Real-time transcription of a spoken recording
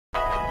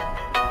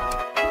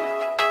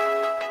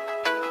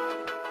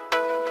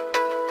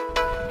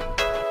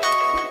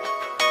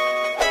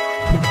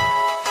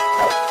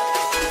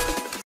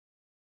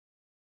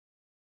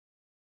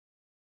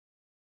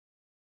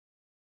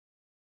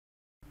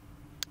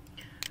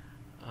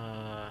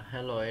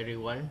Hello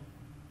everyone.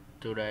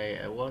 Today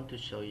I want to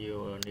show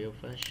you a new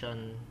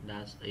function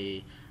that's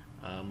a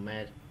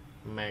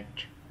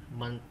match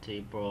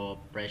multiple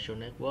pressure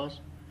networks.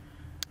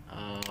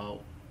 Uh,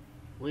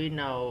 we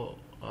now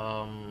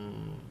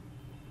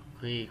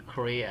we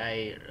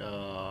create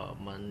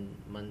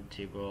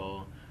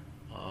multiple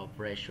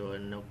pressure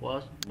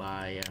networks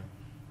by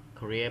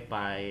create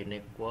by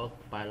network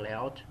by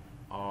layout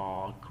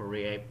or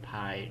create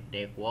by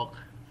network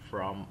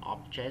from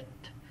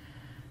object.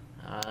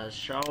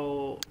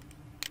 So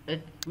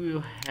it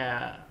will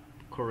have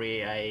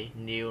create a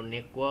new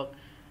network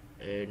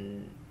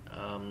in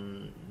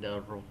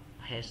the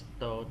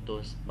repository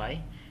tool space,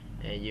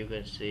 and you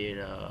can see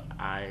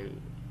I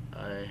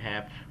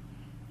have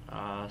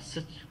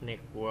 6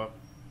 network,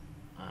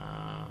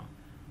 uh,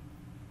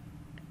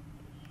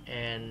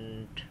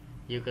 and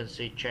you can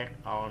see check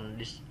on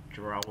this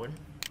drawing.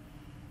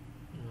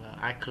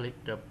 I click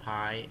the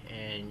pie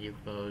and you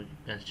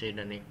can see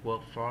the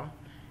network for,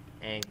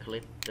 and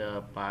click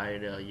by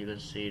the you can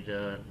see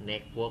the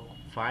network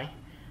file.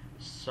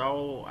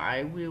 So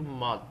I will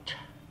mod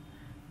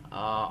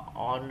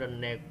on the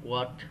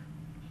network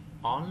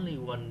only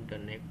one the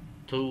net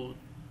to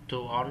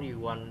only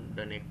one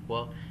the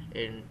network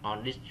in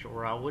on this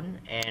drawing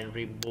and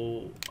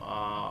remove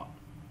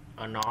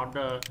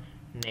another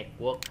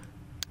network.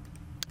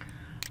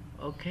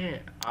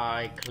 Okay,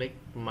 I click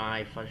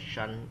my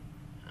function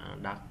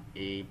that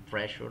is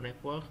pressure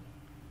network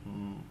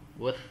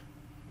with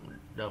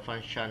the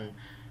function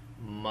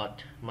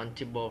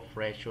multiple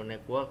pressure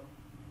network,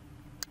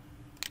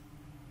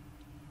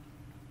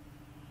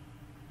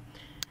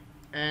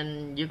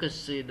 and you can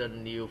see the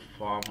new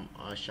form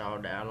show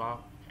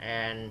dialog,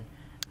 and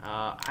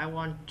I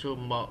want to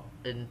move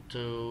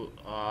into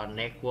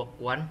network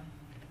 1,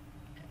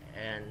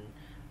 and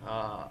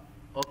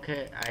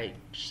okay, I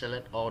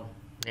select on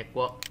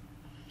network,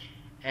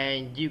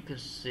 and you can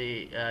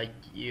see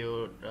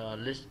your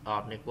list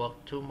of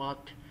network to mod.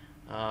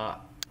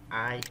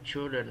 I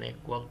choose the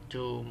network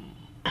to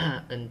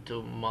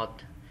into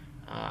mod.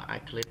 I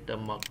click the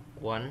mod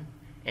 1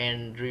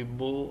 and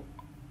remove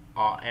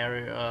or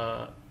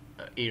area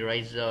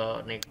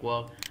eraser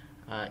network.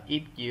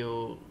 If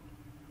you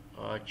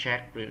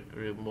check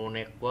remove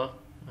network,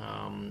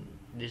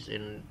 this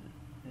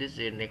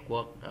is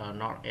network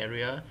not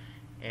area,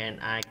 and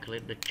I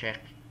click the check.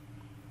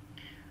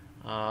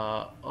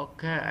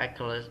 Okay, I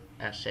click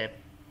accept.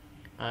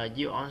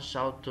 You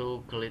also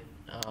to click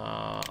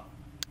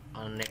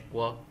a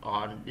network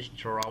on this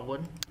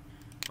drawing.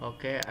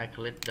 Okay, I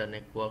click the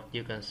network.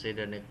 You can see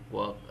the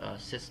network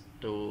sets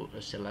to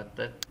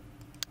selected.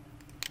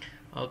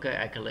 Okay,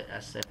 I click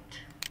accept.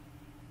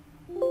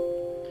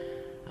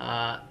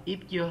 If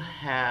you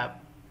have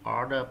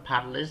other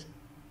path list,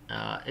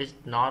 it's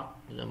not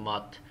the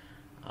mod.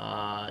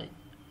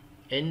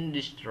 In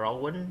this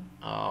drawing,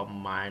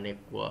 my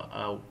network,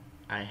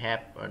 I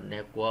have a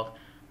network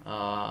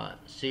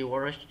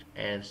Civil3D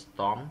and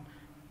Storm,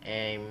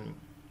 and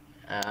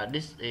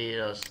this is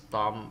a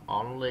Storm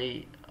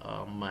only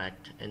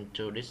match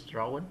into this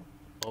drawing.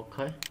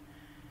 Okay,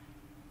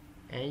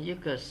 and you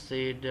can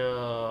see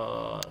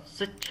the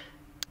six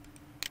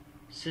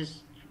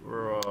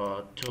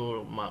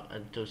to mark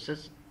into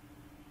 6.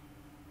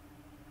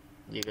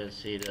 You can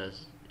see the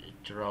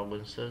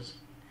drawing 6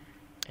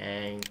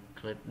 and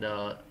click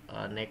the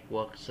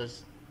network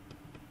 6.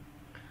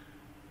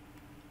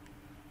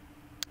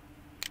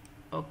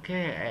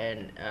 Okay,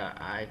 and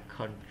I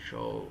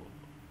control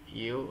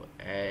U,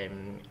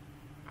 and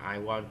I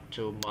want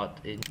to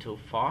mod into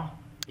 4.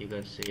 You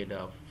can see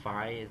the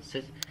 5 and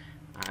 6.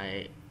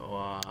 I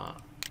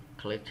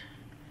click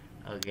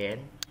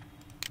again,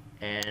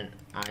 and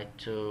I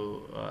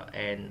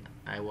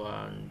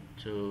want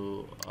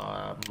to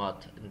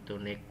mod into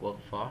network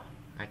 4.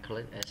 I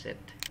click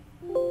accept.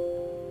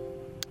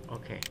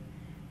 Okay,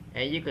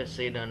 and you can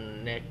see the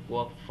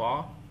network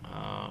 4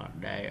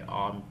 they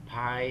on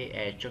pi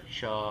and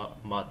structure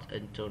mod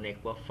into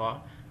network 4,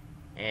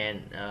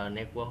 and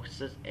network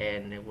 6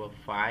 and network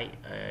 5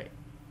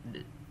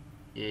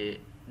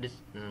 this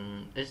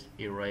is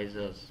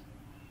erasers.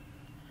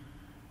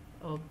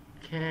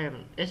 Okay,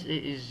 it's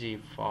easy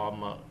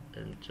form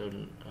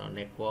into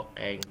network,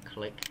 and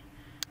click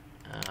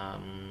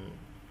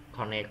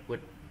connect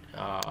with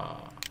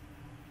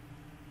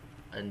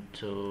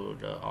into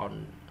the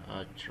on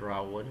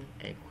drawing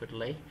and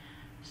quickly.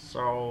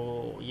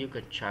 So you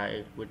can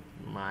try with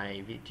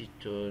my VT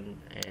tool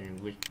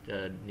and with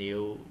the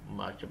new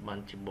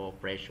multiple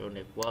pressure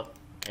network,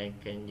 and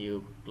can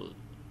you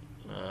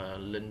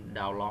link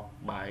download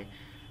by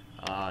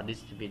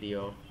this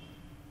video.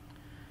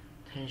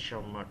 Thanks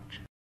so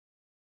much.